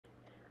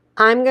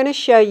I'm going to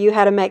show you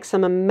how to make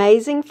some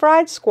amazing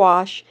fried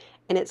squash,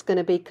 and it's going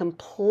to be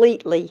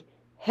completely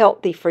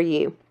healthy for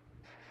you.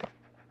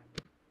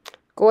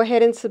 Go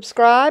ahead and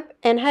subscribe,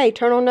 and hey,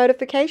 turn on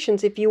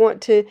notifications if you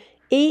want to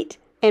eat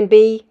and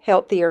be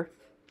healthier.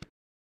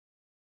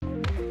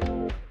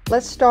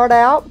 Let's start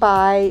out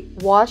by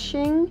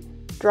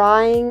washing,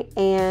 drying,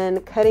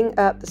 and cutting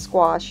up the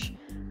squash.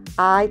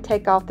 I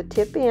take off the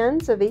tip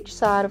ends of each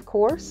side, of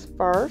course,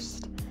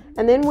 first,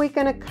 and then we're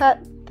going to cut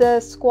the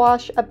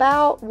squash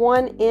about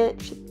 1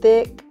 inch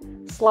thick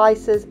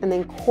slices and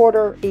then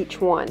quarter each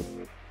one.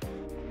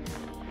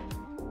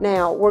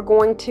 Now we're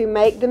going to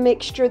make the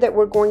mixture that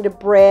we're going to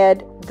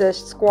bread the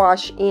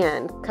squash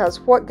in, because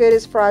what good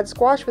is fried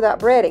squash without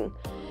breading?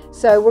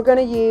 So we're going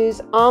to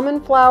use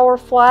almond flour,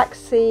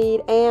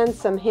 flaxseed, and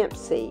some hemp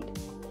seed.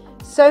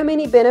 So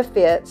many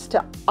benefits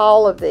to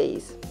all of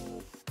these.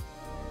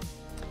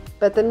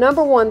 But the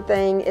number one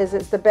thing is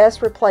it's the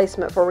best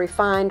replacement for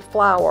refined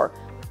flour,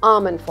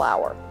 almond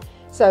flour.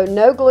 So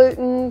no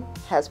gluten,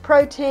 has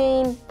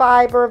protein,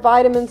 fiber,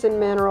 vitamins, and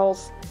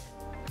minerals.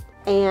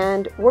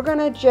 And we're going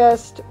to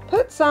just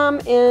put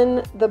some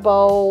in the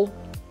bowl.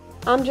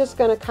 I'm just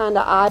going to kind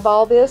of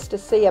eyeball this to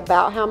see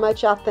about how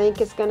much I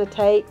think it's going to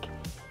take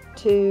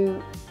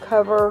to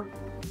cover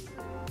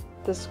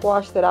the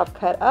squash that I've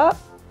cut up.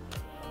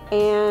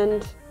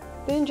 And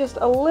then just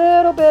a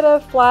little bit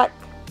of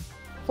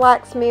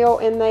flax meal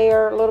in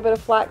there, a little bit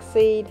of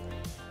flaxseed,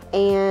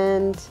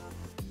 and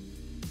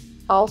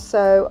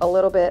also a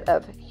little bit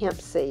of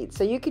hemp seed.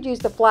 So you could use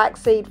the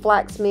flaxseed,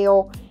 flax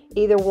meal,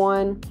 either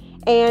one.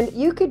 And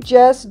you could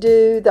just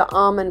do the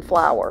almond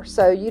flour.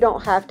 So you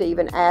don't have to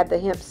even add the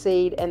hemp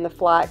seed and the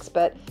flax,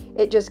 but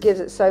it just gives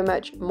it so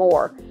much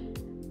more.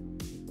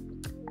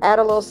 Add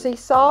a little sea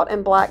salt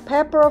and black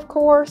pepper, of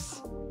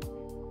course.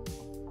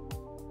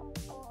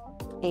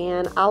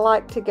 And I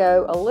like to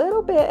go a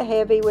little bit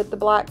heavy with the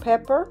black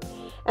pepper.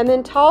 And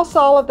then toss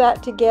all of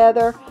that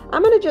together.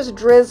 I'm going to just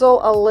drizzle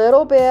a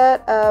little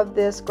bit of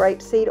this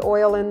grapeseed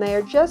oil in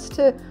there just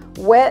to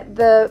wet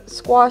the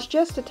squash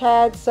just a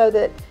tad, so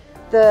that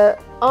the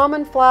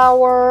almond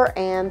flour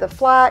and the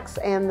flax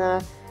and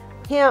the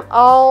hemp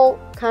all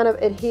kind of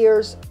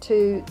adheres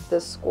to the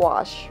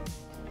squash.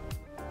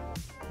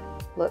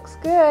 Looks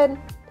good.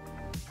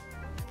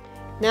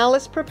 Now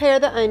let's prepare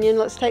the onion.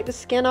 Let's take the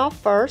skin off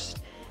first,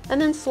 and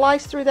then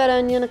slice through that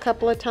onion a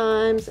couple of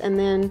times, and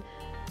then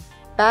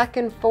back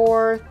and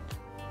forth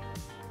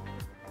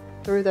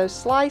through those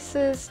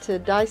slices to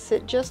dice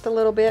it just a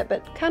little bit,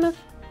 but kind of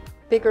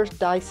bigger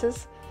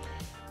dices.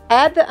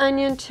 Add the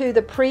onion to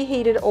the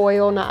preheated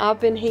oil. Now I've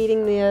been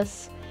heating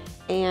this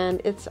and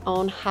it's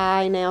on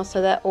high now,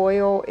 so that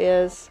oil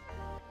is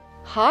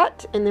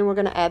hot. And then we're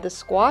going to add the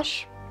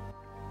squash.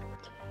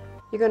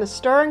 You're going to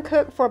stir and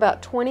cook for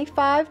about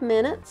 25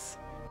 minutes.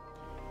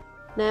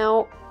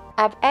 Now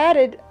I've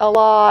added a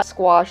lot of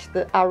squash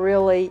that I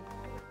really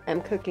am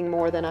cooking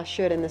more than I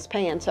should in this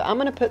pan. So I'm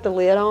going to put the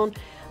lid on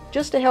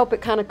just to help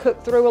it kind of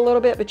cook through a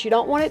little bit, but you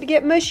don't want it to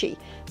get mushy.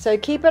 So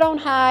keep it on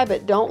high,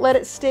 but don't let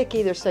it stick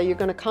either. So you're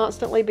going to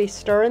constantly be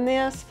stirring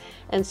this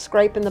and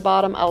scraping the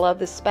bottom. I love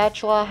this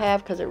spatula I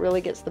have because it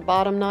really gets the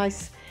bottom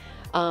nice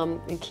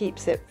and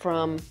keeps it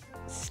from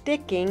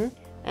sticking.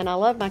 And I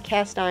love my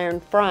cast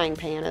iron frying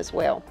pan as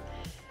well.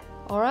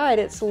 All right,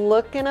 it's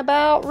looking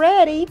about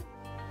ready.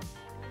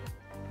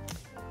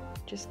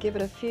 Just give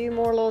it a few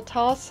more little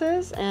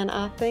tosses and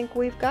I think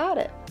we've got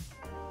it.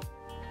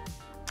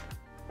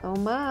 Oh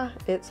my,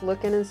 it's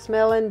looking and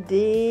smelling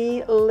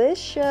delicious.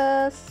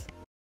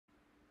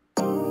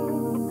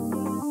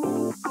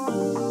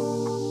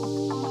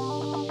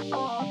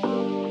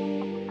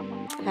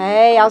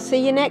 Hey, I'll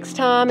see you next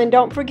time, and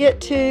don't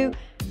forget to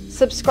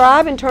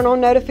subscribe and turn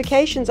on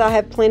notifications. I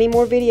have plenty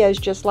more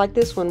videos just like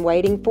this one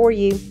waiting for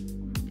you.